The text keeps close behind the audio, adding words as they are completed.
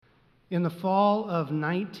In the fall of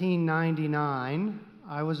 1999,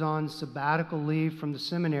 I was on sabbatical leave from the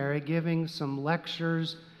seminary giving some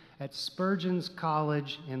lectures at Spurgeon's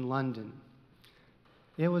College in London.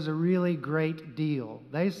 It was a really great deal.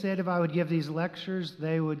 They said if I would give these lectures,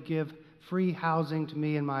 they would give free housing to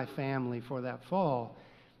me and my family for that fall.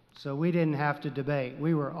 So we didn't have to debate.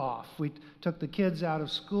 We were off. We took the kids out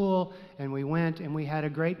of school and we went and we had a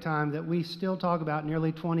great time that we still talk about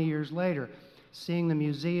nearly 20 years later, seeing the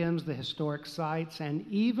museums, the historic sites, and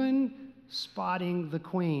even spotting the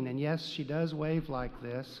Queen. And yes, she does wave like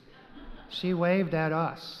this. She waved at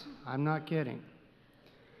us. I'm not kidding.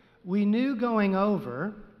 We knew going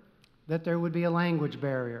over that there would be a language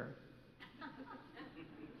barrier.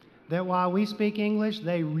 That while we speak English,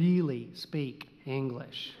 they really speak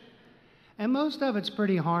English. And most of it's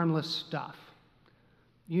pretty harmless stuff.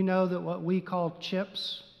 You know that what we call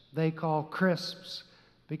chips, they call crisps,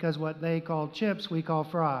 because what they call chips, we call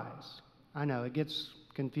fries. I know, it gets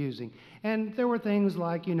confusing. And there were things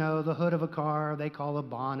like, the hood of a car, they call a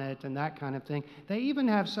bonnet, and that kind of thing. They even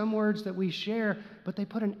have some words that we share, but they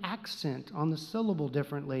put an accent on the syllable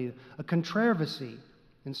differently, a controversy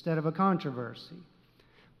instead of a controversy.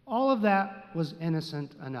 All of that was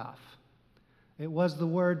innocent enough. It was the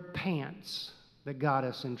word pants that got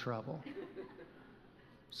us in trouble.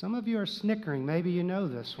 Some of you are snickering. Maybe you know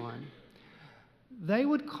this one. They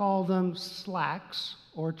would call them slacks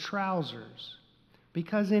or trousers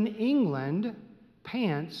because in England,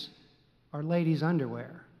 pants are ladies'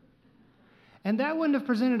 underwear. And that wouldn't have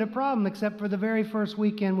presented a problem except for the very first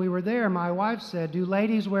weekend we were there. My wife said, "Do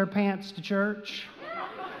ladies wear pants to church?"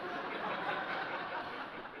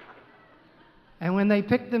 And when they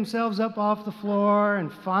picked themselves up off the floor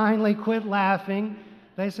and finally quit laughing,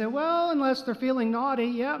 they said, "Well, unless they're feeling naughty,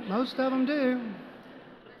 yeah, most of them do."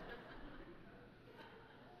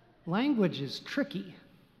 Language is tricky,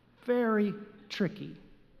 very tricky.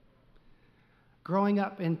 Growing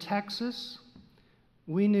up in Texas,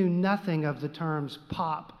 we knew nothing of the terms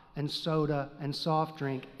pop and soda and soft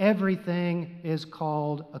drink. Everything is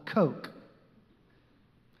called a Coke.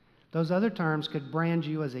 Those other terms could brand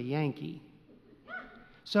you as a Yankee.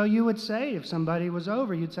 So you would say, if somebody was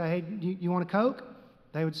over, you'd say, "Hey, you want a Coke?"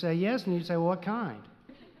 They would say yes, and you'd say, "Well, what kind?"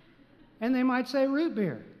 And they might say root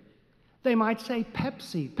beer. They might say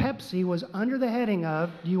Pepsi. Pepsi was under the heading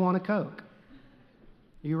of, "Do you want a Coke?"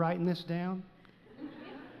 Are you writing this down?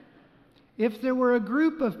 If there were a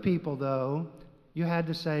group of people, though, you had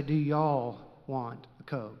to say, "Do y'all want a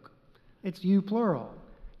Coke?" It's you plural.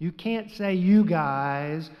 You can't say you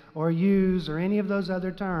guys or yous or any of those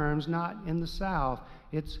other terms, not in the South.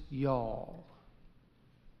 It's y'all.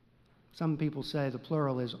 Some people say the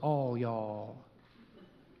plural is all y'all.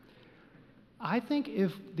 I think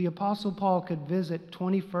if the Apostle Paul could visit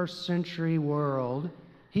 21st century world,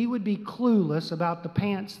 he would be clueless about the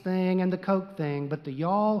pants thing and the Coke thing, but the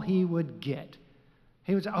y'all he would get.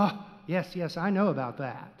 He would say, "Oh, yes, I know about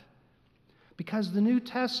that." Because the New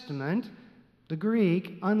Testament, the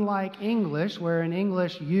Greek, unlike English, where in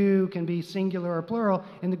English you can be singular or plural,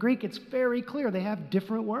 in the Greek it's very clear. They have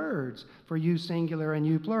different words for you singular and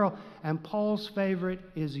you plural, and Paul's favorite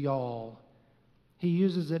is y'all. He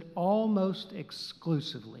uses it almost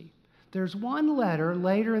exclusively. There's one letter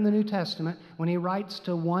later in the New Testament when he writes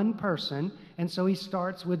to one person, and so he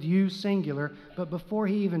starts with you singular, but before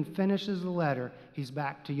he even finishes the letter, he's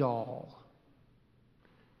back to y'all.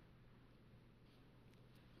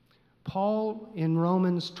 Paul in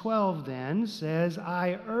Romans 12 then says,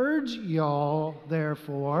 "I urge y'all,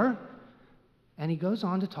 therefore," and he goes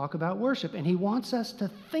on to talk about worship, and he wants us to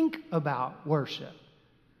think about worship.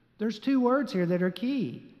 There's two words here that are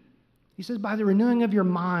key. He says, "By the renewing of your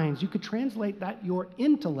minds." You could translate that your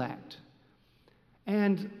intellect.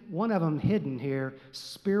 And one of them hidden here,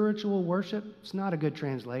 spiritual worship. It's not a good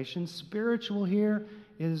translation. Spiritual here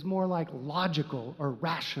is more like logical or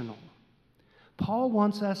rational. Paul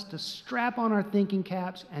wants us to strap on our thinking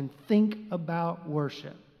caps and think about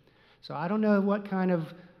worship. So I don't know what kind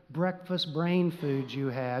of breakfast brain food you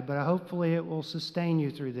had, but hopefully it will sustain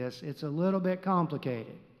you through this. It's a little bit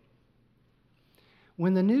complicated.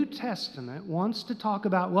 When the New Testament wants to talk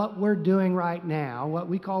about what we're doing right now, what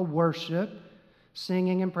we call worship,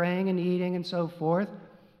 singing and praying and eating and so forth,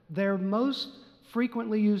 their most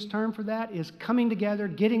frequently used term for that is coming together,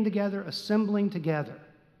 getting together, assembling together.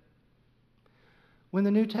 When the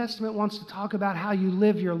New Testament wants to talk about how you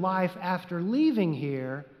live your life after leaving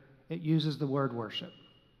here, it uses the word worship.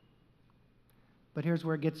 But here's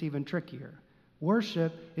where it gets even trickier.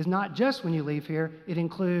 Worship is not just when you leave here, it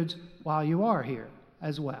includes while you are here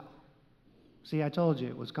as well. See, I told you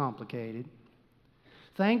it was complicated.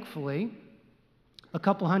 Thankfully, A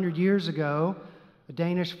couple hundred years ago, a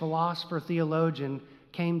Danish philosopher theologian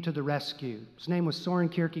came to the rescue. His name was Soren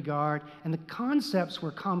Kierkegaard, and the concepts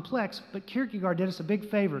were complex, but Kierkegaard did us a big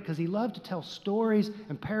favor because he loved to tell stories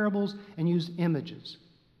and parables and use images.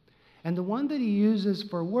 And the one that he uses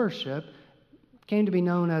for worship came to be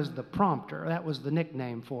known as the prompter. That was the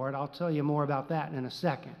nickname for it. I'll tell you more about that in a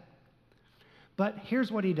second. But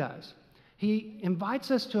here's what he does. He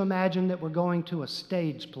invites us to imagine that we're going to a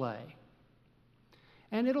stage play.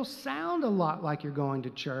 And it'll sound a lot like you're going to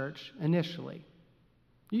church initially.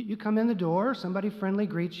 You come in the door, somebody friendly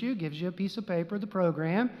greets you, gives you a piece of paper, the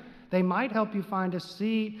program. They might help you find a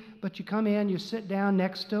seat, but you come in, you sit down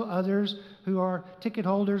next to others who are ticket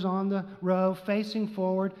holders on the row, facing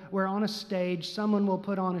forward. We're on a stage. Someone will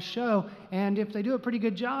put on a show, and if they do a pretty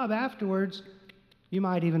good job afterwards, you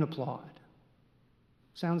might even applaud.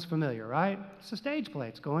 Sounds familiar, right? It's a stage play.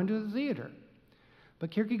 It's going to the theater.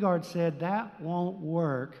 But Kierkegaard said that won't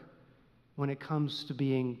work when it comes to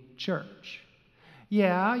being church.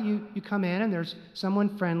 Yeah, you come in and there's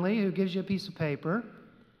someone friendly who gives you a piece of paper,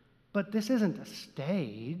 but this isn't a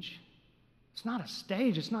stage. It's not a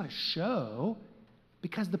stage, it's not a show,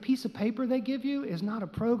 because the piece of paper they give you is not a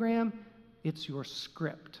program, it's your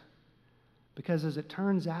script. Because as it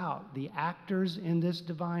turns out, the actors in this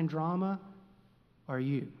divine drama are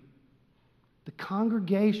you. The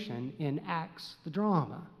congregation enacts the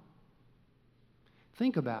drama.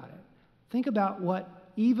 Think about it. Think about what,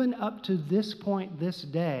 even up to this point this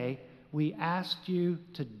day, we asked you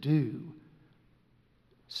to do.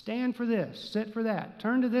 Stand for this, sit for that,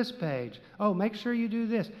 turn to this page. Oh, make sure you do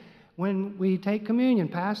this. When we take communion,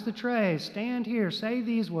 pass the trays, stand here, say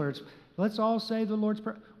these words. Let's all say the Lord's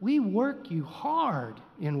Prayer. We work you hard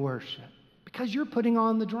in worship because you're putting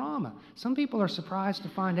on the drama. Some people are surprised to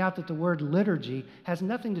find out that the word liturgy has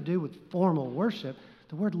nothing to do with formal worship.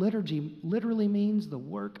 The word liturgy literally means the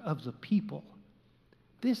work of the people.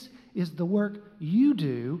 This is the work you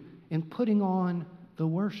do in putting on the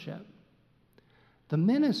worship. The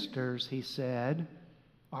ministers, he said,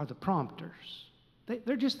 are the prompters.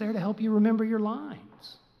 They're just there to help you remember your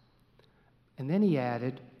lines. And then he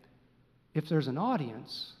added, if there's an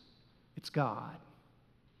audience, it's God.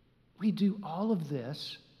 We do all of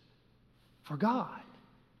this for God.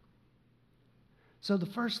 So the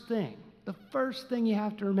first thing you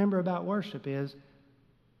have to remember about worship is,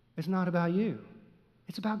 it's not about you.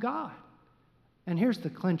 It's about God. And here's the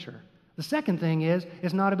clincher. The second thing is,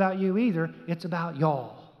 it's not about you either. It's about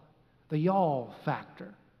y'all. The y'all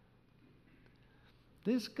factor.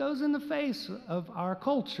 This goes in the face of our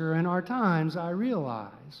culture and our times, I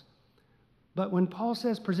realize. But when Paul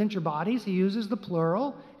says present your bodies, he uses the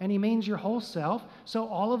plural, and he means your whole self. So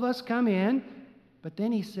all of us come in, but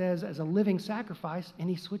then he says as a living sacrifice, and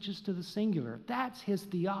he switches to the singular. That's his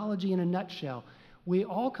theology in a nutshell. We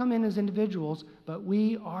all come in as individuals, but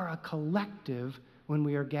we are a collective when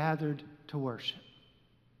we are gathered to worship.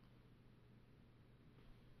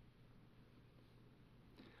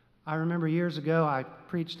 I remember years ago I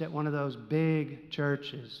preached at one of those big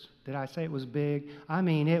churches. Did I say it was big? I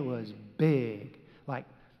mean, it was big. Like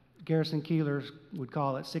Garrison Keillor would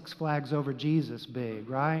call it Six Flags Over Jesus big,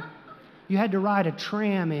 right? You had to ride a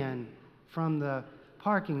tram in from the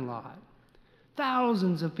parking lot.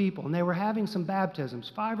 Thousands of people, and they were having some baptisms,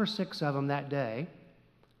 5 or 6 of them that day.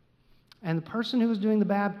 And the person who was doing the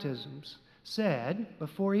baptisms said,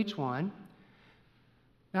 before each one,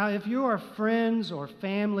 now if you are friends or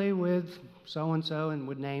family with so-and-so and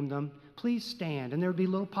would name them, please stand. And there would be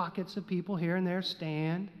little pockets of people here and there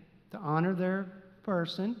stand to honor their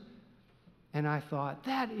person. And I thought,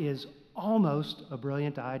 that is almost a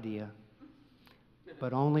brilliant idea,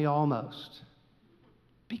 but only almost.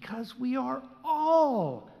 Because we are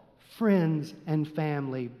all friends and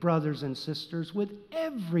family, brothers and sisters, with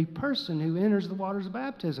every person who enters the waters of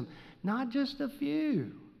baptism, not just a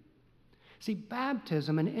few. See,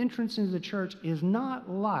 baptism, an entrance into the church, is not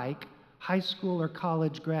like high school or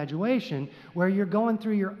college graduation, where you're going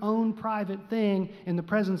through your own private thing in the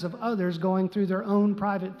presence of others going through their own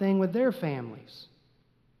private thing with their families.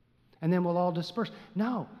 And then we'll all disperse.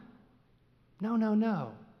 No.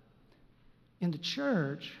 In the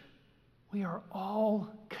church, we are all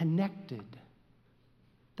connected.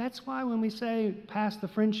 That's why when we say pass the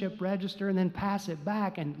friendship register and then pass it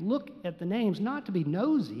back and look at the names, not to be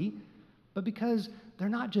nosy, but because they're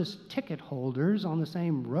not just ticket holders on the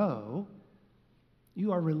same row.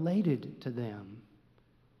 You are related to them,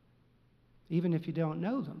 even if you don't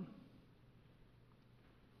know them.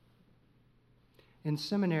 In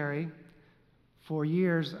seminary, for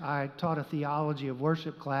years, I taught a theology of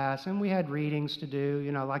worship class, and we had readings to do,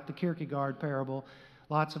 like the Kierkegaard parable,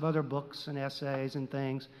 lots of other books and essays and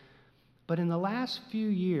things. But in the last few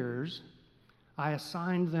years, I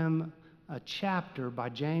assigned them a chapter by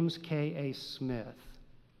James K.A. Smith.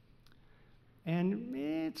 And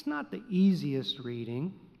it's not the easiest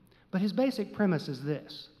reading, but his basic premise is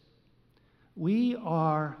this: we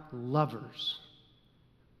are lovers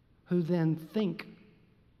who then think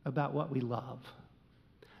about what we love.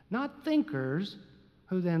 Not thinkers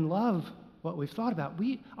who then love what we've thought about.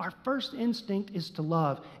 Our first instinct is to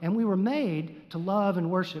love, and we were made to love and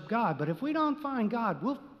worship God. But if we don't find God,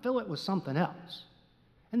 we'll fill it with something else,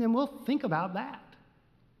 and then we'll think about that.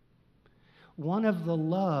 One of the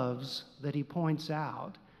loves that he points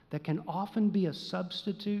out that can often be a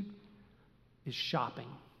substitute is shopping.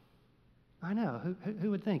 I know,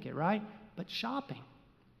 who would think it, right? But shopping.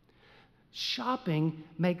 Shopping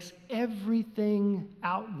makes everything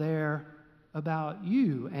out there about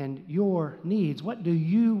you and your needs. What do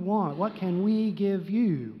you want? What can we give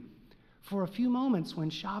you? For a few moments when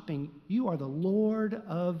shopping, you are the Lord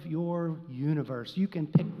of your universe. You can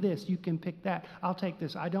pick this, you can pick that. I'll take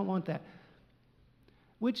this, I don't want that.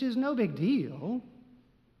 Which is no big deal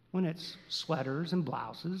when it's sweaters and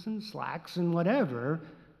blouses and slacks and whatever.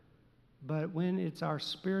 But when it's our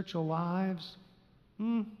spiritual lives,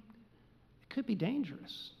 it could be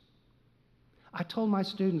dangerous. I told my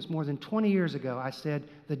students more than 20 years ago, I said,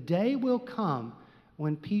 the day will come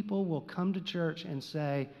when people will come to church and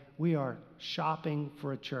say, we are shopping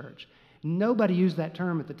for a church. Nobody used that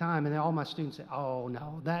term at the time, and all my students said, oh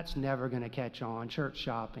no, that's never going to catch on, church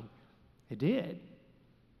shopping. It did.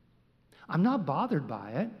 I'm not bothered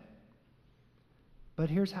by it, but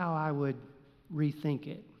here's how I would rethink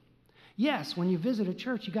it. Yes, when you visit a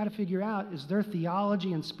church, you got to figure out, is their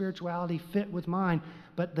theology and spirituality fit with mine?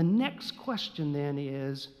 But the next question then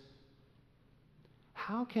is,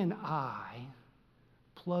 how can I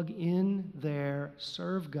plug in there,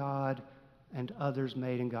 serve God and others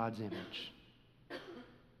made in God's image?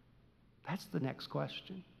 That's the next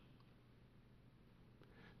question.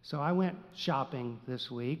 So I went shopping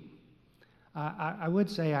this week. I would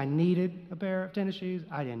say I needed a pair of tennis shoes.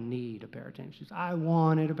 I didn't need a pair of tennis shoes. I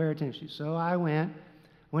wanted a pair of tennis shoes. So I went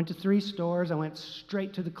to 3 stores. I went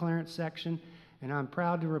straight to the clearance section, and I'm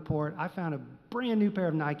proud to report I found a brand new pair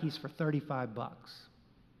of Nikes for $35.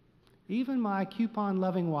 Even my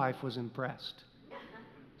coupon-loving wife was impressed.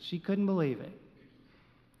 She couldn't believe it.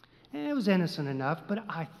 And it was innocent enough, but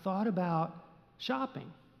I thought about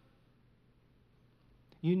shopping.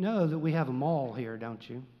 You know that we have a mall here, don't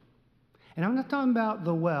you? And I'm not talking about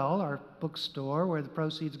the Well, our bookstore, where the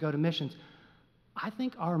proceeds go to missions. I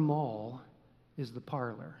think our mall is the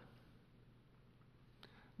parlor.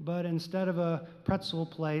 But instead of a pretzel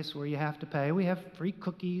place where you have to pay, we have free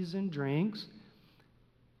cookies and drinks.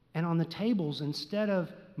 And on the tables, instead of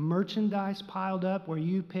merchandise piled up where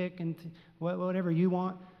you pick and whatever you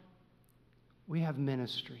want, we have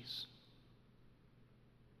ministries.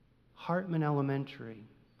 Hartman Elementary,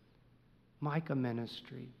 Micah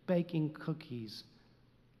Ministry, baking cookies.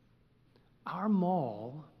 Our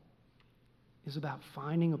mall is about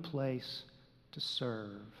finding a place to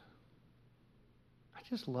serve. I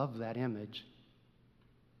just love that image.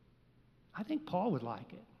 I think Paul would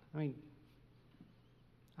like it. I mean,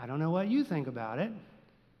 I don't know what you think about it,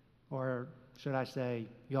 or should I say,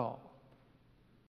 y'all.